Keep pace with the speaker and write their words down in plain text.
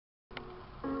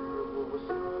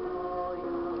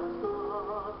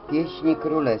pieśni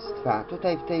królestwa.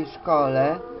 Tutaj w tej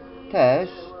szkole też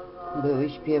były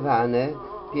śpiewane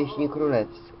pieśni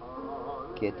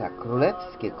królewskie. Tak,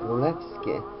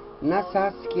 królewskie. Na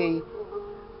Saskiej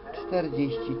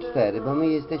 44, bo my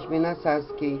jesteśmy na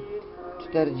Saskiej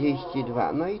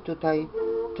 42. No i tutaj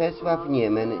Czesław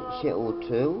Niemen się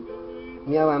uczył.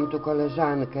 Miałam tu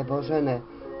koleżankę Bożenę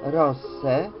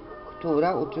Rossę,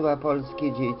 która uczyła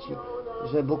polskie dzieci,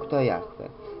 że Bóg to Jahwe.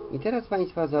 I teraz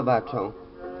Państwo zobaczą,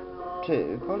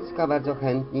 czy Polska bardzo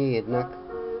chętnie jednak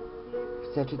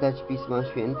chce czytać Pismo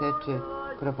Święte, czy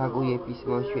propaguje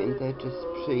Pismo Święte, czy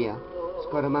sprzyja.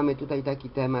 Skoro mamy tutaj taki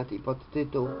temat i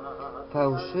podtytuł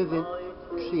Fałszywy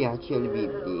przyjaciel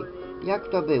Biblii. Jak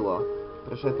to było,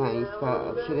 proszę Państwa,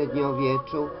 w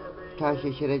średniowieczu, w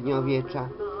czasie średniowiecza?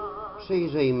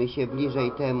 Przyjrzyjmy się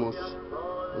bliżej temuż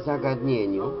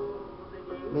zagadnieniu.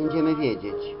 Będziemy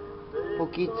wiedzieć.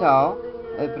 Póki co,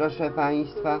 proszę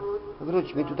Państwa,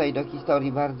 wróćmy tutaj do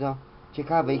historii, bardzo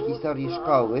ciekawej historii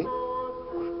szkoły,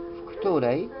 w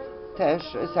której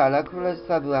też sala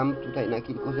królestwa. Byłam tutaj na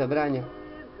kilku zebraniach.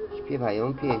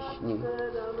 Śpiewają pieśni.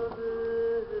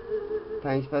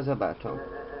 Państwo zobaczą.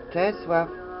 Czesław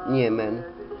Niemen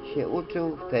się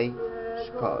uczył w tej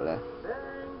szkole.